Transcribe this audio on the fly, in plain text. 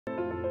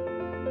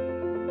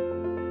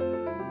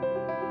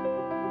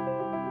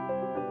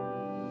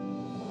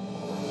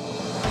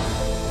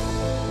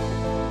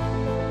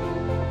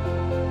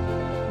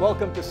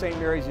Welcome to St.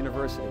 Mary's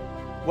University.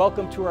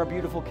 Welcome to our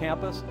beautiful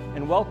campus,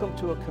 and welcome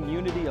to a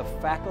community of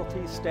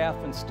faculty, staff,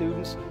 and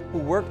students who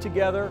work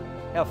together,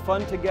 have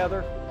fun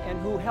together, and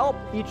who help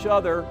each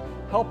other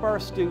help our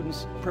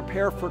students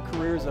prepare for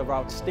careers of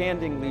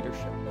outstanding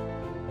leadership.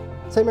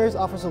 St. Mary's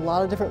offers a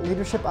lot of different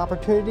leadership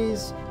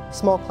opportunities,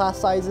 small class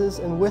sizes,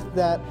 and with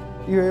that,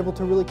 you're able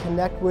to really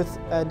connect with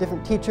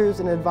different teachers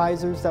and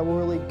advisors that will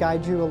really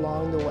guide you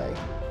along the way.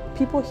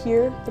 People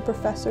here, the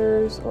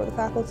professors or the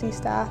faculty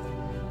staff,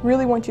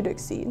 really want you to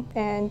exceed.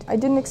 And I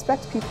didn't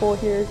expect people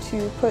here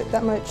to put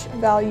that much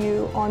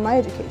value on my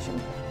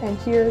education. And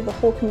here, the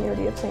whole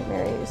community of St.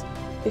 Mary's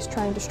is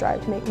trying to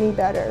strive to make me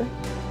better.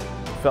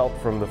 Felt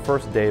from the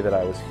first day that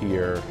I was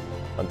here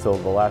until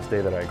the last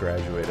day that I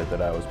graduated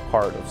that I was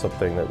part of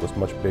something that was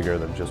much bigger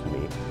than just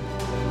me.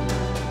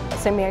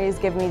 St. Mary's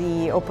gave me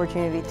the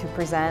opportunity to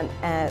present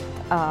at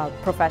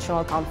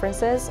professional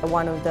conferences.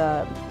 One of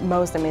the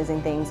most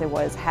amazing things it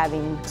was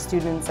having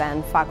students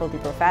and faculty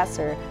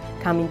professor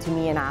coming to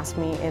me and ask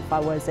me if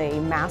I was a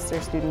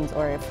master's student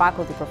or a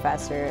faculty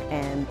professor,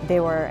 and they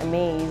were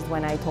amazed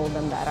when I told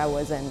them that I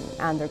was an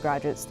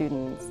undergraduate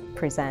student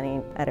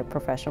presenting at a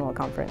professional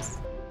conference.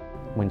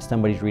 When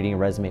somebody's reading a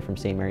resume from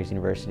St. Mary's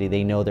University,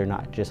 they know they're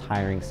not just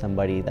hiring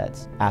somebody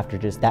that's after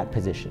just that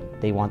position.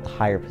 They want the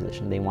higher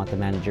position, they want the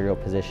managerial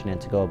position,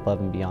 and to go above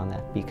and beyond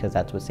that, because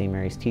that's what St.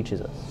 Mary's teaches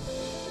us.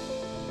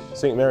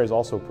 St. Mary's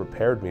also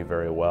prepared me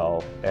very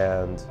well,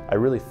 and I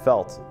really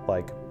felt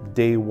like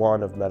day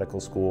one of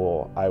medical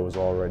school, I was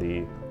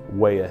already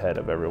way ahead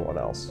of everyone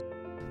else.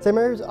 St.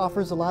 Mary's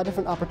offers a lot of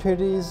different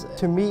opportunities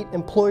to meet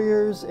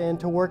employers and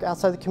to work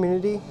outside the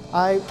community.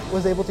 I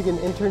was able to get an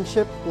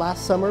internship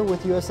last summer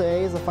with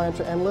USAA as a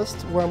financial analyst,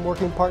 where I'm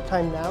working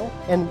part-time now,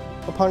 and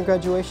upon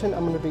graduation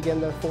I'm going to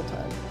begin there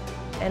full-time.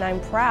 And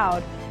I'm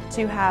proud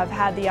to have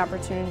had the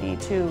opportunity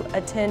to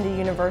attend a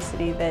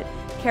university that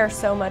cares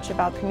so much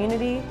about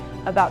community,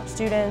 about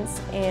students,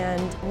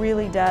 and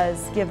really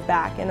does give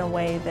back in a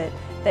way that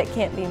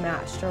can't be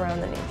matched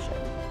around the nation.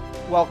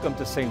 Welcome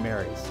to St.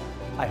 Mary's.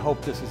 I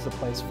hope this is the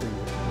place for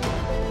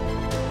you.